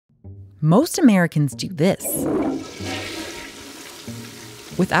Most Americans do this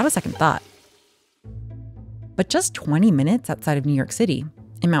without a second thought. But just 20 minutes outside of New York City,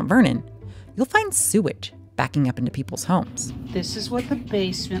 in Mount Vernon, you'll find sewage backing up into people's homes. This is what the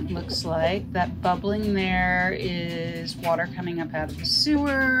basement looks like. That bubbling there is water coming up out of the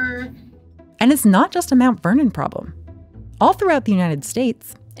sewer. And it's not just a Mount Vernon problem. All throughout the United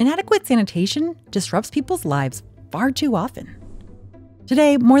States, inadequate sanitation disrupts people's lives far too often.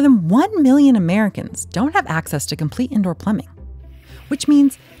 Today, more than 1 million Americans don't have access to complete indoor plumbing, which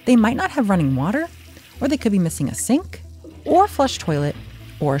means they might not have running water, or they could be missing a sink, or flush toilet,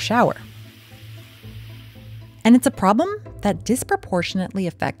 or a shower. And it's a problem that disproportionately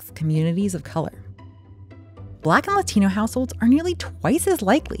affects communities of color. Black and Latino households are nearly twice as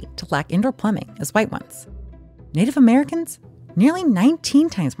likely to lack indoor plumbing as white ones. Native Americans, nearly 19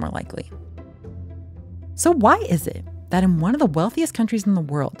 times more likely. So why is it that in one of the wealthiest countries in the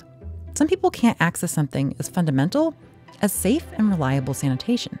world, some people can't access something as fundamental as safe and reliable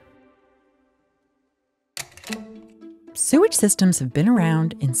sanitation? Sewage systems have been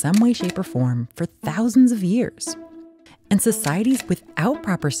around in some way, shape, or form for thousands of years. And societies without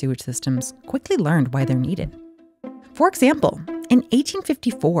proper sewage systems quickly learned why they're needed. For example, in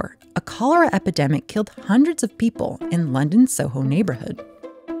 1854, a cholera epidemic killed hundreds of people in London's Soho neighborhood.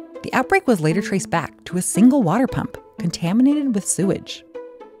 The outbreak was later traced back to a single water pump contaminated with sewage.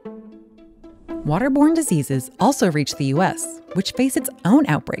 Waterborne diseases also reached the US, which faced its own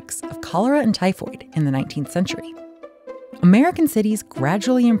outbreaks of cholera and typhoid in the 19th century. American cities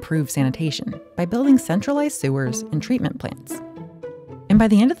gradually improved sanitation by building centralized sewers and treatment plants. And by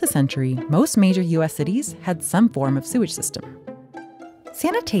the end of the century, most major US cities had some form of sewage system.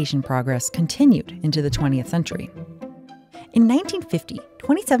 Sanitation progress continued into the 20th century. In 1950,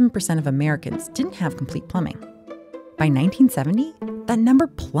 27% of Americans didn't have complete plumbing. By 1970, that number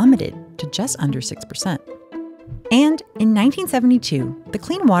plummeted to just under 6%. And in 1972, the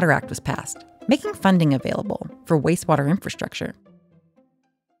Clean Water Act was passed, making funding available for wastewater infrastructure.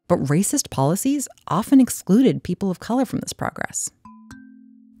 But racist policies often excluded people of color from this progress.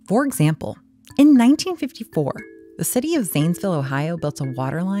 For example, in 1954, the city of Zanesville, Ohio built a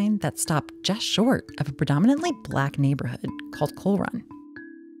water line that stopped just short of a predominantly black neighborhood called Coal Run.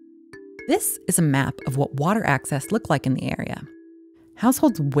 This is a map of what water access looked like in the area.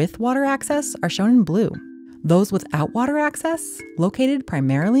 Households with water access are shown in blue. Those without water access, located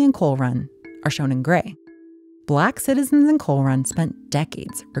primarily in Coal Run, are shown in gray. Black citizens in Coal Run spent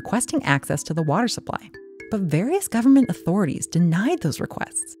decades requesting access to the water supply, but various government authorities denied those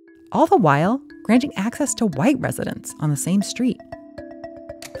requests, all the while granting access to white residents on the same street.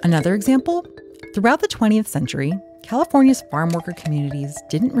 Another example, throughout the 20th century, California's farm worker communities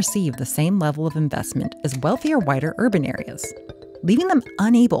didn't receive the same level of investment as wealthier, whiter urban areas, leaving them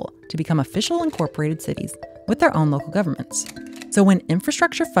unable to become official incorporated cities with their own local governments. So when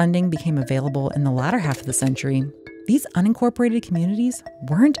infrastructure funding became available in the latter half of the century, these unincorporated communities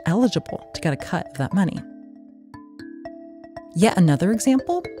weren't eligible to get a cut of that money. Yet another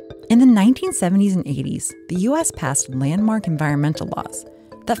example, in the 1970s and 80s, the US passed landmark environmental laws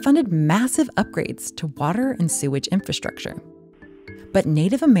that funded massive upgrades to water and sewage infrastructure. But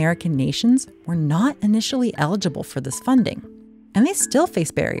Native American nations were not initially eligible for this funding, and they still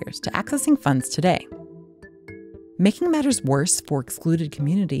face barriers to accessing funds today. Making matters worse for excluded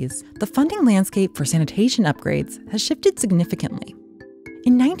communities, the funding landscape for sanitation upgrades has shifted significantly.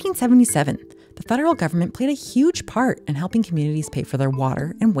 In 1977, the federal government played a huge part in helping communities pay for their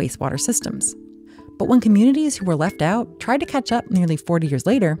water and wastewater systems. But when communities who were left out tried to catch up nearly 40 years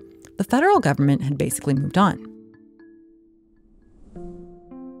later, the federal government had basically moved on.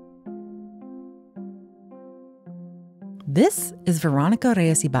 This is Veronica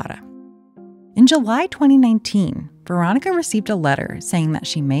Reyes Ibarra. In July 2019, Veronica received a letter saying that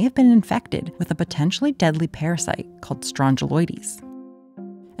she may have been infected with a potentially deadly parasite called strongyloides.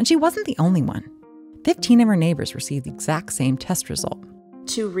 And she wasn't the only one. 15 of her neighbors received the exact same test result.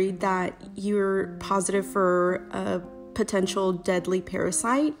 To read that you're positive for a potential deadly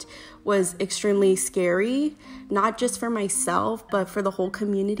parasite was extremely scary, not just for myself, but for the whole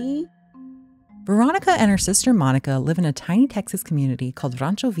community. Veronica and her sister Monica live in a tiny Texas community called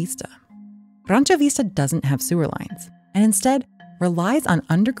Rancho Vista. Rancho Vista doesn't have sewer lines, and instead relies on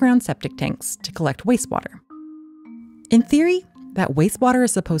underground septic tanks to collect wastewater. In theory, that wastewater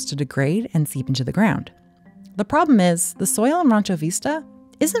is supposed to degrade and seep into the ground. The problem is, the soil in Rancho Vista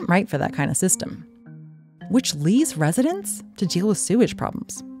isn't right for that kind of system, which leaves residents to deal with sewage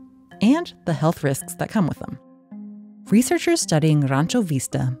problems and the health risks that come with them. Researchers studying Rancho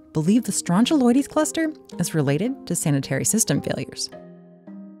Vista believe the strongyloides cluster is related to sanitary system failures.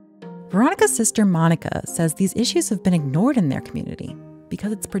 Veronica's sister Monica says these issues have been ignored in their community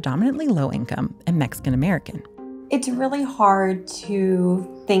because it's predominantly low income and Mexican American. It's really hard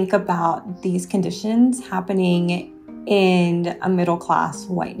to think about these conditions happening in a middle-class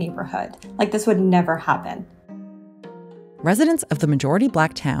white neighborhood. Like, this would never happen. Residents of the majority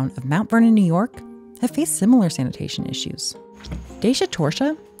Black town of Mount Vernon, New York, have faced similar sanitation issues. Daisha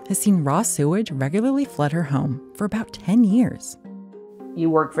Torsha has seen raw sewage regularly flood her home for about 10 years. You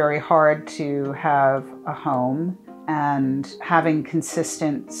work very hard to have a home, and having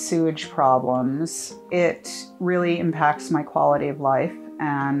consistent sewage problems, it really impacts my quality of life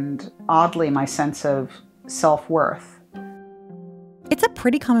and, oddly, my sense of self-worth. It's a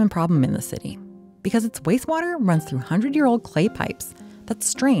pretty common problem in the city because its wastewater runs through 100-year-old clay pipes that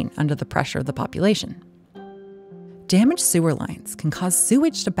strain under the pressure of the population. Damaged sewer lines can cause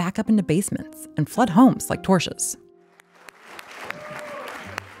sewage to back up into basements and flood homes like Torsha's.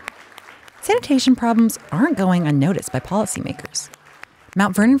 Sanitation problems aren't going unnoticed by policymakers.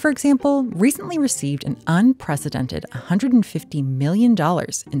 Mount Vernon, for example, recently received an unprecedented $150 million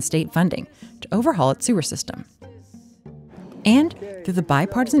in state funding to overhaul its sewer system. And through the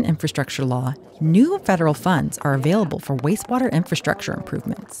bipartisan infrastructure law, new federal funds are available for wastewater infrastructure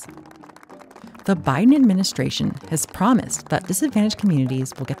improvements. The Biden administration has promised that disadvantaged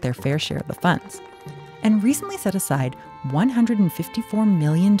communities will get their fair share of the funds, and recently set aside $154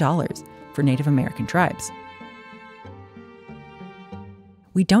 million for Native American tribes.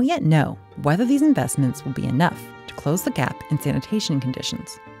 We don't yet know whether these investments will be enough to close the gap in sanitation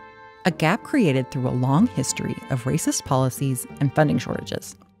conditions, a gap created through a long history of racist policies and funding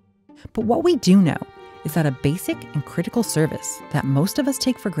shortages. But what we do know is that a basic and critical service that most of us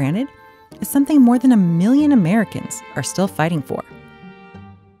take for granted is something more than 1 million Americans are still fighting for.